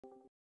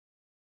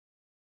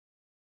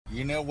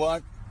You know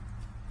what?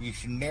 You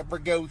should never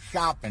go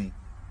shopping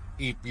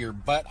if your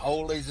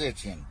butthole is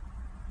itching.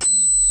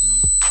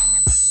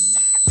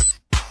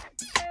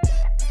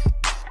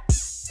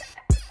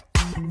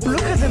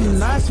 Look at them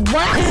nice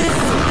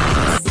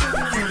wax.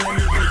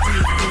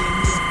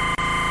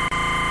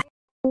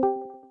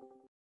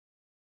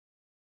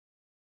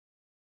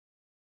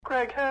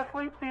 Greg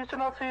Heffley, please do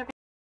not say the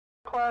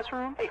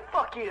classroom. Hey,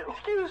 fuck you.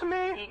 Excuse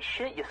me. Eat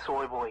shit, you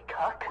soy boy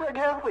cuck. Greg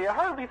Heffley, I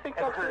hardly think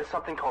I've heard of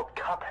something called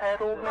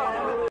Cuphead, old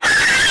man.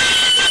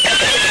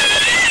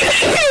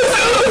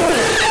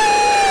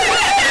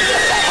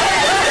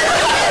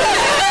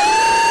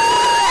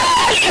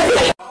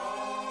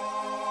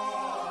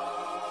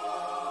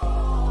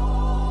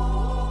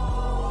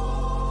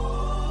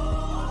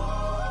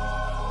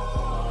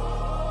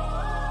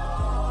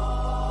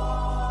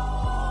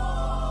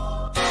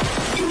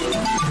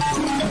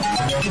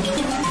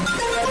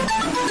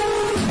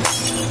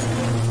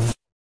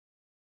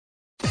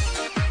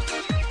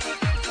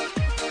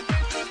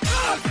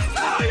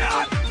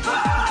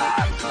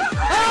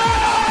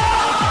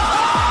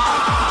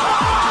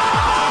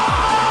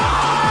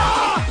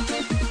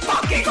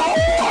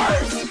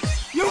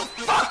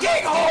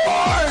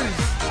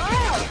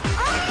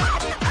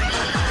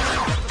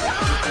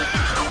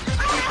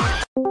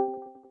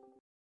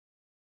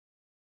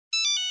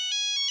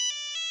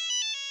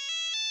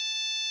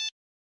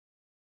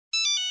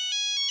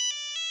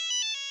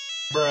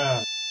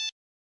 Bruh.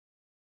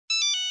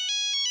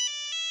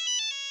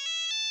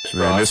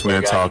 Man, this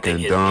man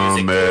talking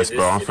dumb ass,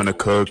 bro. I'm finna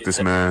cook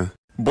this man.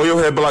 Boy,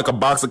 your head be like a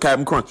box of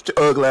Captain Crunch.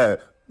 Your ugly ass.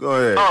 Go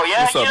ahead. Oh,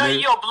 yeah? What's up, You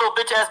nigga? a little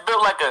bitch ass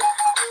built like a...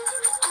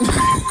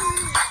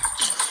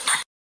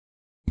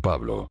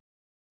 Pablo.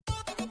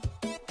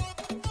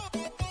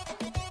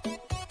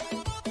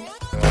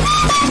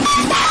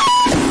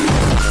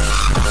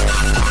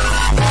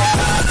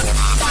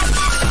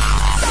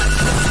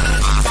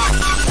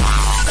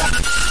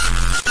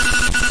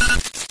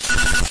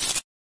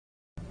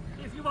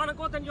 If you wanna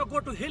go, then you go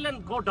to hill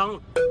and go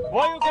down.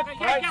 Why you get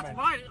fried, Yes, man?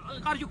 why?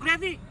 Are you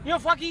crazy? You're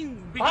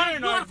fucking Because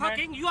paranoid, you are man.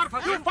 fucking, you are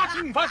fucking. You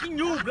fucking,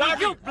 you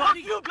bloody. You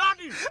bloody. You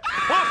bloody.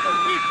 Fuck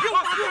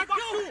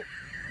you.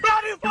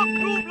 Bloody, fuck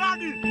you,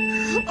 bloody.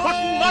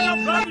 Fucking mother,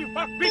 bloody,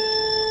 fuck bitch.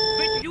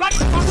 Bitch, you. Bloody,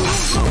 fuck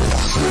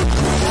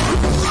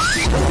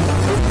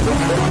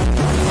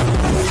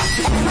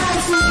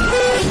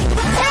you.